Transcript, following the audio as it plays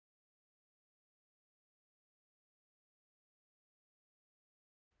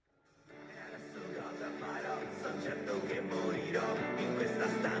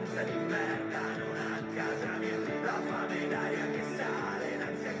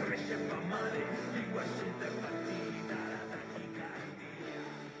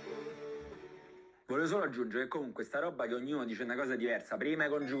Volevo solo aggiungere che comunque sta roba che ognuno dice una cosa diversa, prima i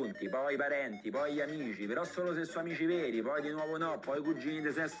congiunti, poi i parenti, poi gli amici, però solo se sono amici veri, poi di nuovo no, poi i cugini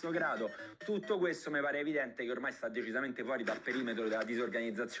di sesto grado, tutto questo mi pare evidente che ormai sta decisamente fuori dal perimetro della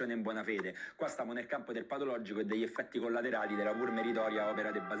disorganizzazione in buona fede. Qua stiamo nel campo del patologico e degli effetti collaterali della pur meritoria opera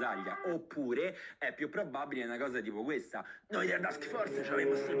de Basaglia. Oppure è più probabile una cosa tipo questa: noi della task force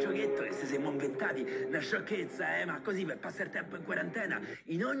avevamo sto giochetto che se siamo inventati una sciocchezza, ma così per passare il tempo in quarantena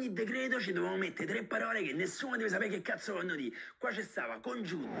in ogni decreto ci dovevamo mettere 3 parole che nessuno deve sapere che cazzo vanno di. Qua c'è stava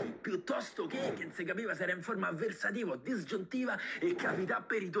congiunti piuttosto che non si capiva se era in forma avversativa o disgiuntiva, e cavità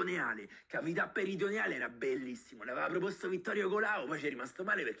peritoneale. Cavità peritoneale era bellissimo, l'aveva proposto Vittorio Colao, poi ci è rimasto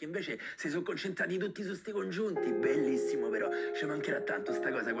male perché invece si sono concentrati tutti su sti congiunti. Bellissimo, però ci mancherà tanto sta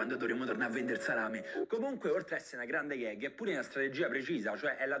cosa quando dovremo tornare a vendere salame. Comunque, oltre a essere una grande gag, è pure una strategia precisa,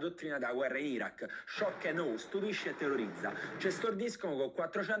 cioè è la dottrina della guerra in Iraq: shock and awe, stupisce e terrorizza. Ci stordiscono con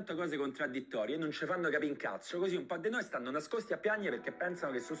 400 cose contraddittorie e non ci fanno capire un cazzo, così un po' di noi stanno nascosti a piangere perché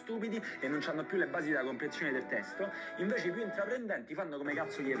pensano che sono stupidi e non hanno più le basi della comprensione del testo. Invece i più intraprendenti fanno come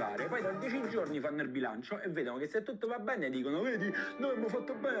cazzo gli pare, poi tra 10 giorni fanno il bilancio e vedono che se tutto va bene dicono: vedi, noi abbiamo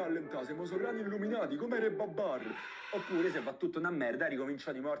fatto bene a allentare, siamo sovrani illuminati come Rebibbia. Oppure se va tutto una merda,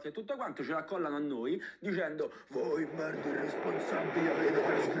 ricominciano i morti e tutto quanto, ce la collano a noi dicendo: voi merda irresponsabili avete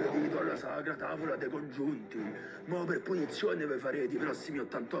trasgredito alla sacra tavola dei congiunti, ma per punizione vi farete i prossimi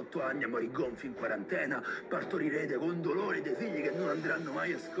 88 anni a morire gonfi in quarantena, partorirete con dolore dei figli che non andranno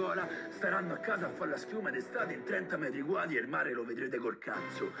mai a scuola, staranno a casa a fare la schiuma d'estate in 30 metri quadri e il mare lo vedrete col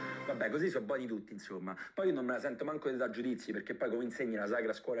cazzo. Vabbè, così sono buoni tutti, insomma. Poi io non me la sento manco di dar giudizi, perché poi come insegni la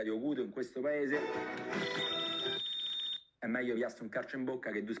sacra scuola di Ocuto in questo paese, è meglio piaste un calcio in bocca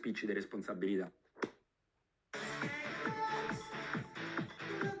che 2 spicci di responsabilità.